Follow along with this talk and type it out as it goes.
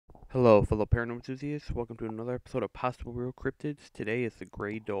Hello, fellow paranormal enthusiasts. Welcome to another episode of Possible Real Cryptids. Today is the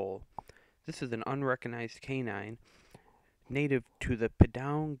Gray Dhole. This is an unrecognized canine native to the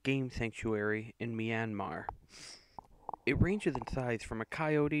Padang Game Sanctuary in Myanmar. It ranges in size from a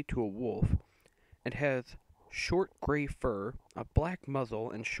coyote to a wolf and has short gray fur, a black muzzle,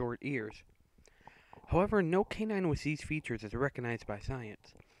 and short ears. However, no canine with these features is recognized by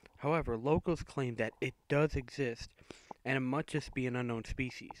science. However, locals claim that it does exist and it might just be an unknown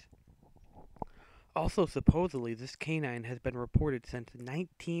species. Also, supposedly, this canine has been reported since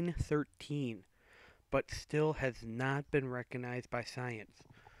 1913, but still has not been recognized by science.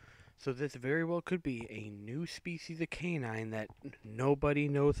 So this very well could be a new species of canine that nobody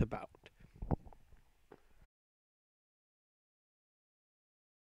knows about.